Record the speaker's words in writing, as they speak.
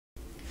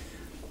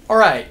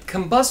Alright,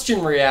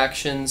 combustion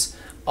reactions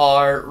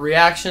are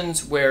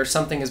reactions where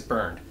something is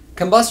burned.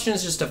 Combustion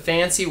is just a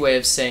fancy way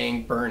of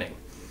saying burning.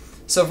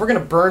 So if we're going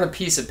to burn a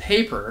piece of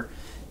paper,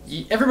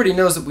 everybody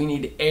knows that we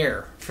need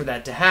air for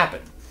that to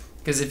happen.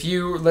 Because if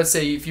you, let's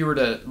say, if you were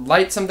to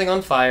light something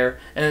on fire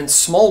and then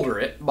smolder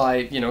it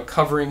by,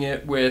 covering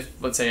it with,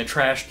 let's say, a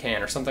trash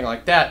can or something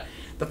like that,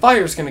 the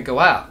fire is going to go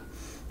out.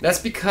 That's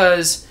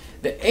because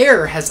the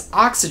air has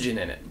oxygen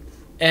in it,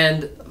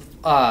 and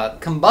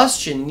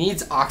combustion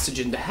needs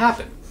oxygen to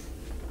happen.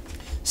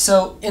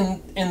 So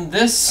in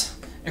this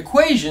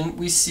equation,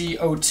 we see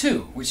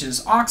O2, which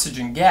is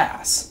oxygen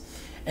gas,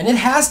 and it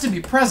has to be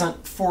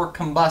present for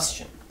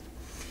combustion.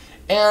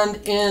 And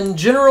in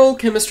general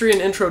chemistry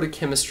and intro to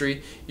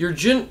chemistry,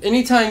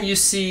 anytime you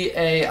see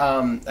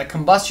a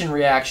combustion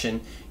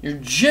reaction, you're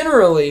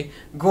generally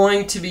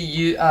going to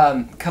be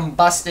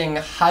combusting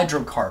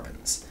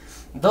hydrocarbons.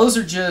 Those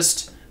are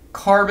just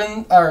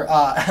carbon or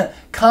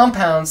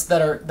compounds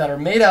that are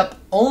made up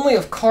only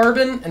of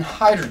carbon and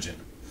hydrogen.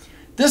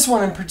 This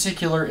one in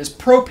particular is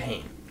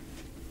propane,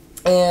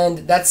 and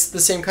that's the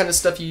same kind of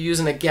stuff you use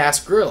in a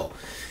gas grill.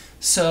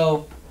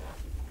 So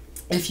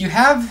if you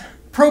have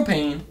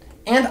propane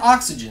and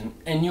oxygen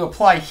and you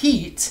apply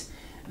heat,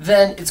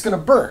 then it's going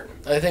to burn.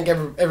 I think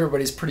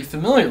everybody's pretty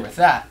familiar with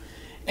that.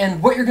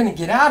 And what you're going to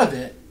get out of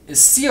it is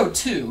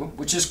CO2,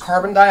 which is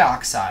carbon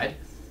dioxide,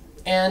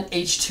 and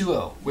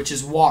H2O, which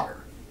is water.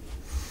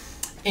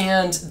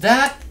 And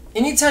that,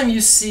 anytime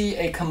you see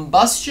a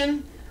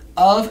combustion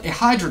of a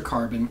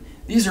hydrocarbon,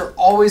 these are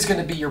always going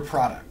to be your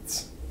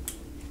products.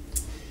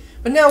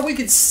 But now we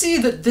could see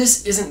that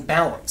this isn't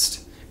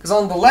balanced, because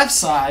on the left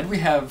side we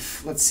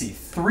have, let's see,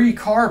 3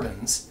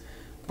 carbons,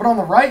 but on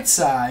the right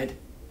side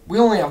we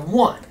only have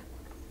 1.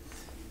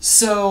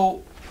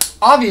 So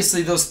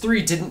obviously those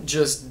 3 didn't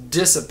just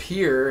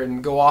disappear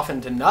and go off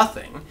into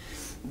nothing.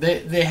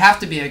 They have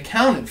to be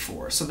accounted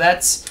for. So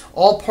that's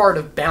all part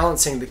of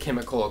balancing the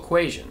chemical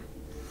equation.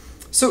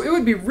 So it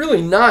would be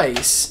really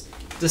nice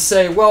to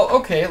say, well,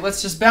 okay,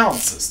 let's just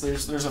balance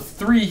this. There's a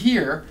 3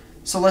 here,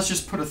 so let's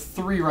just put a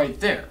 3 right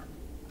there,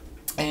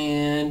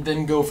 and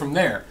then go from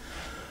there.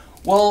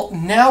 Well,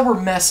 now we're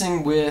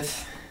messing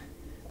with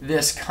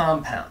this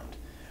compound.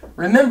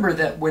 Remember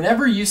that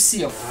whenever you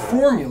see a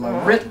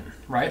formula written,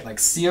 right, like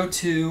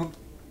CO2,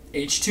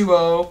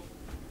 H2O,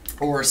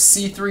 or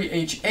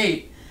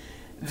C3H8,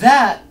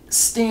 that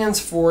stands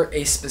for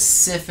a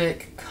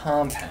specific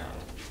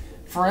compound.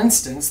 For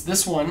instance,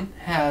 this one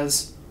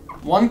has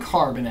 1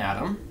 carbon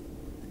atom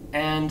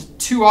and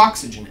 2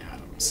 oxygen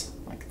atoms,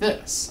 like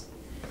this.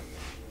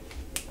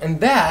 And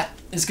that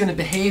is going to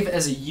behave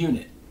as a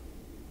unit.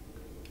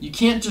 You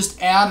can't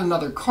just add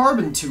another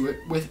carbon to it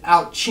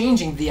without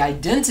changing the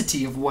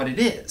identity of what it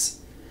is.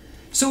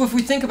 So if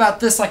we think about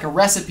this like a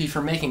recipe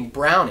for making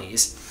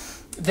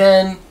brownies,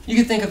 then you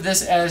can think of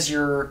this as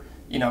your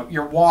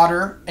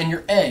water and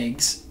your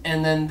eggs,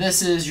 and then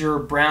this is your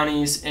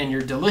brownies and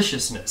your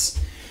deliciousness.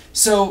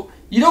 So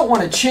you don't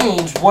want to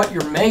change what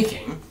you're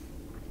making,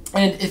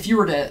 and if you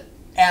were to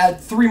add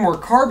 3 more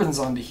carbons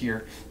onto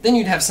here, then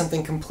you'd have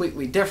something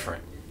completely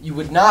different. You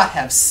would not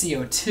have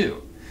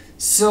CO2.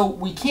 So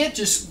we can't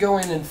just go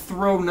in and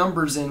throw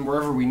numbers in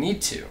wherever we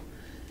need to.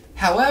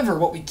 However,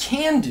 what we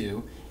can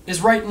do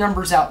is write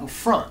numbers out in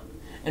front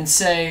and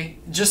say,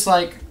 just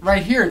like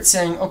right here, it's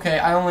saying, okay,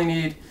 I only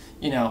need,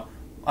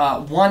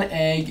 1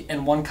 egg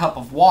and 1 cup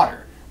of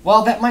water.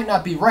 Well, that might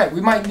not be right. We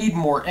might need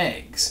more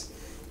eggs.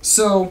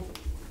 So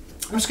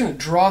I'm just going to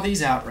draw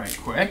these out right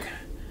quick.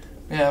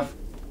 We have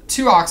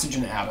 2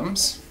 oxygen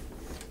atoms,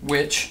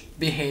 which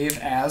behave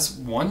as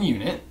 1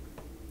 unit,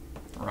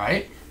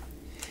 right?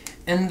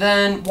 And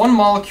then 1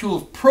 molecule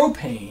of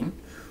propane,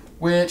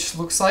 which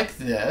looks like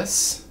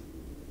this,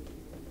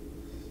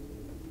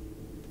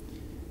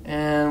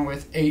 and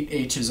with 8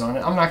 H's on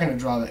it. I'm not going to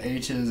draw the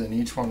H's in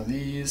each one of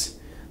these,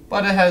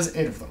 but it has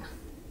 8 of them.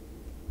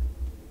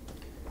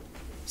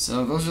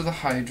 So those are the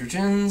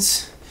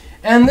hydrogens,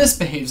 and this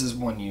behaves as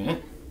 1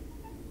 unit.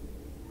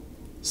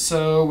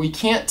 So we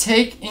can't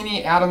take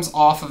any atoms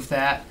off of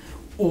that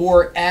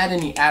or add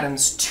any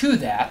atoms to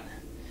that,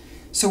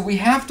 so we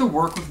have to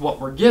work with what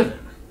we're given.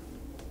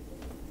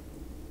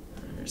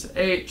 There's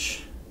the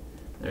H,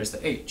 there's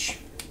the H.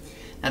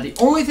 Now the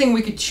only thing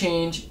we could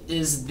change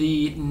is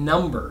the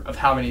number of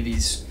how many of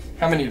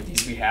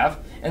these we have,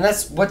 and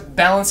that's what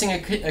balancing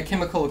a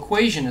chemical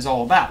equation is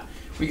all about.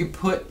 We could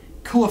put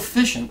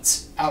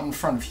coefficients out in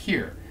front of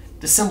here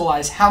to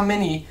symbolize how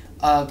many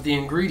of the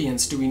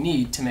ingredients do we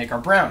need to make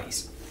our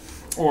brownies,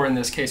 or in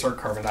this case our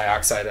carbon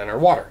dioxide and our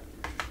water.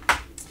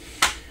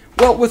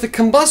 Well, with the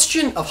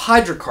combustion of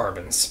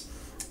hydrocarbons,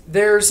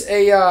 there's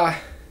a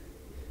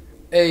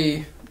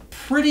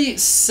pretty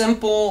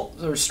simple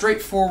or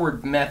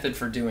straightforward method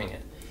for doing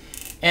it.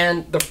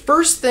 And the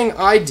first thing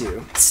I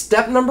do,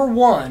 step number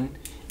 1,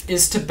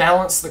 is to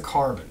balance the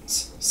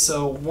carbons.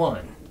 So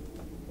 1,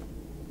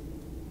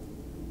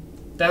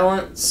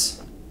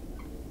 balance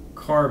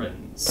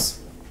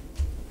carbons.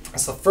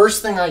 That's the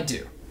first thing I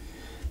do.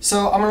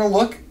 So I'm going to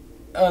look,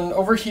 and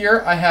over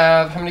here I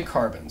have how many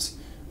carbons?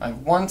 I have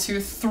 1, 2,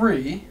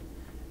 3,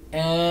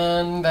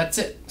 and that's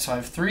it. So I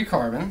have 3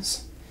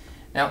 carbons.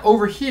 Now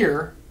over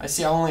here, I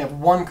see I only have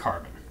 1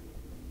 carbon.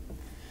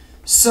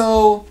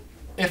 So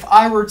if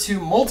I were to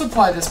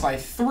multiply this by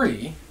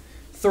 3,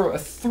 throw a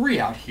 3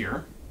 out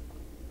here,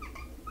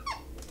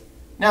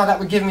 now that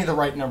would give me the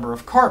right number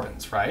of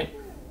carbons, right?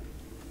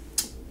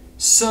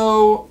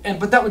 So,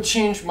 but that would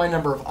change my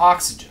number of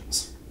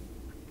oxygens.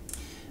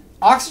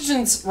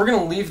 Oxygens, we're going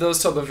to leave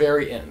those till the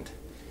very end.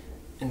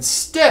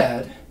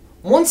 Instead,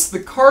 once the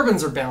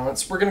carbons are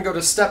balanced, we're going to go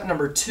to step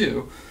number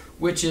 2,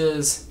 which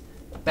is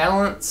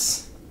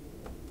balance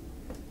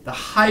the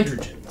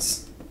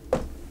hydrogens.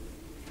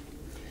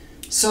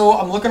 So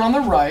I'm looking on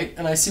the right,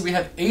 and I see we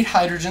have 8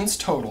 hydrogens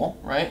total,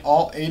 right?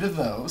 All 8 of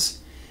those.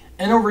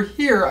 And over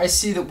here, I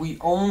see that we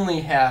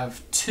only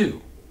have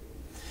 2.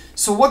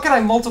 So what can I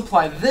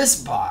multiply this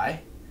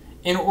by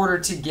in order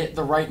to get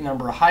the right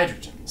number of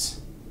hydrogens?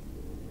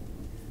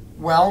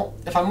 Well,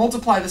 if I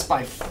multiply this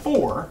by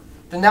 4,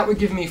 then that would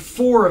give me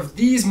 4 of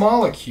these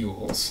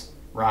molecules,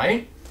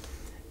 right?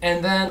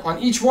 And then on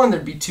each one,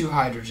 there'd be 2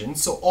 hydrogens.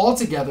 So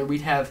altogether,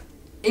 we'd have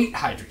 8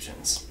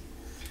 hydrogens,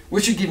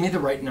 which would give me the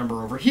right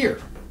number over here.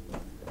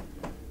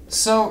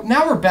 So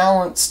now we're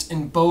balanced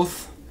in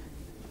both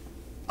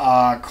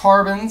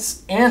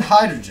carbons and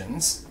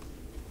hydrogens.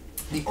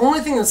 The only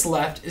thing that's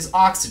left is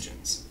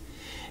oxygens.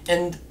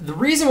 And the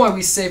reason why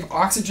we save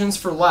oxygens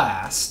for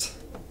last,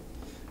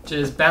 which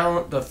is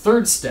the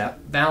third step,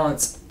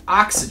 balance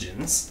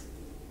oxygens.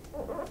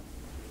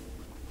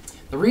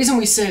 The reason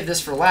we save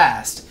this for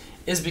last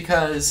is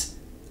because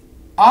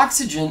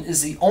oxygen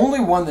is the only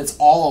one that's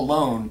all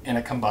alone in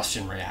a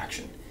combustion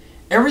reaction.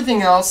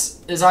 Everything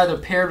else is either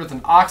paired with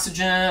an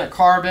oxygen, a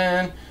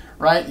carbon,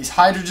 right? These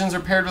hydrogens are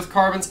paired with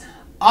carbons.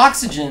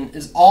 Oxygen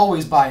is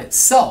always by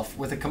itself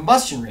with a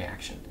combustion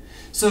reaction.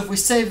 So if we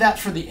save that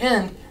for the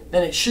end,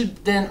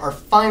 then our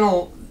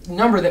final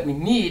number that we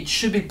need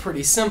should be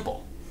pretty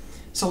simple.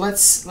 So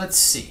let's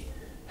see.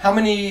 How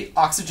many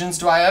oxygens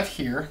do I have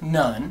here?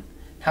 None.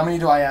 How many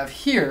do I have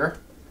here?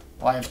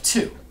 Well, I have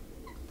 2.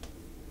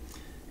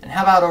 And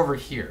how about over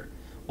here?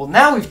 Well,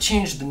 now we've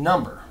changed the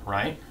number,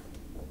 right?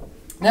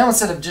 Now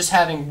instead of just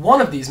having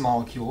 1 of these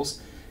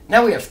molecules,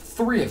 now we have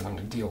 3 of them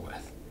to deal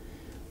with.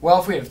 Well,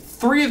 if we have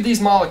 3 of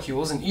these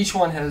molecules and each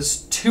one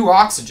has 2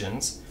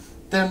 oxygens,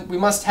 then we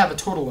must have a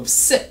total of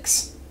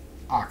 6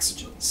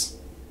 oxygens.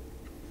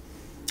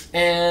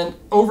 And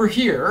over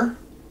here,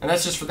 and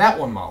that's just for that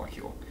one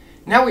molecule,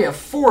 now we have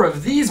 4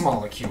 of these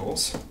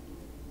molecules,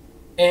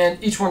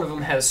 and each one of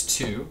them has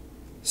 2.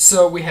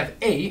 So we have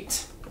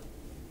 8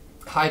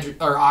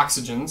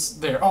 oxygens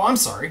there. Oh, I'm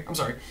sorry.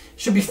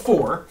 Should be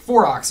 4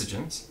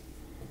 oxygens.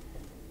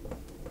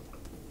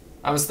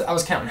 I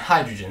was counting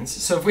hydrogens.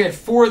 So if we had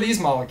 4 of these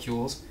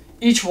molecules,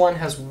 each one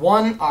has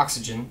 1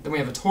 oxygen, then we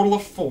have a total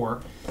of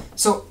 4.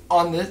 So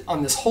on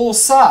this whole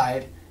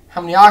side,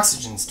 how many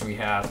oxygens do we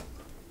have?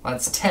 Well,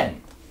 that's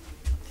 10.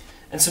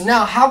 And so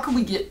now how can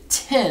we get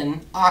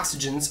 10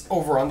 oxygens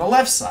over on the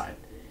left side?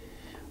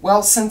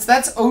 Well, since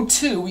that's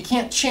O2, we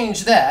can't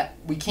change that.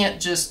 We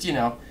can't just,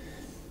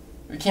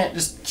 we can't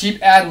just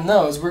keep adding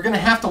those. We're going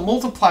to have to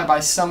multiply by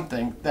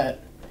something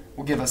that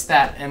will give us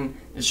that, and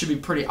it should be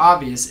pretty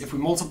obvious. If we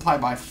multiply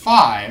by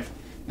 5,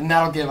 then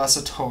that'll give us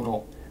a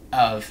total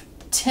of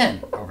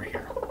 10 over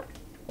here.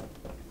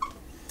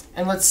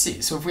 And let's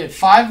see. So if we had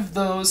 5 of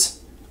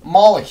those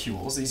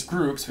molecules, these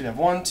groups, we'd have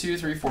 1, 2,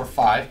 3, 4,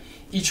 5.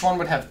 Each one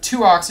would have 2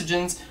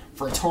 oxygens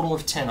for a total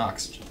of 10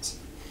 oxygens.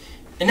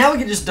 And now we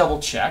can just double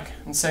check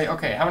and say,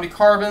 okay, how many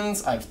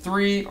carbons? I have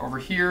 3. Over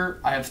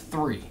here, I have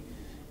 3.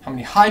 How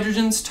many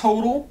hydrogens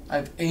total? I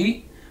have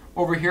 8.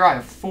 Over here, I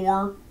have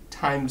 4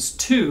 times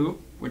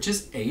 2, which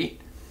is 8.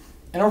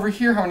 And over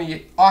here, how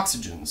many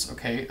oxygens?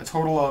 Okay, a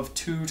total of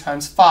 2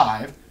 times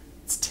 5,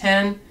 it's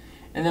 10.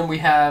 And then we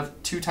have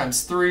 2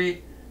 times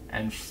 3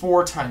 and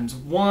 4 times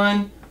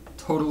 1,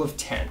 total of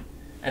 10.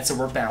 And so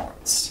we're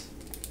balanced.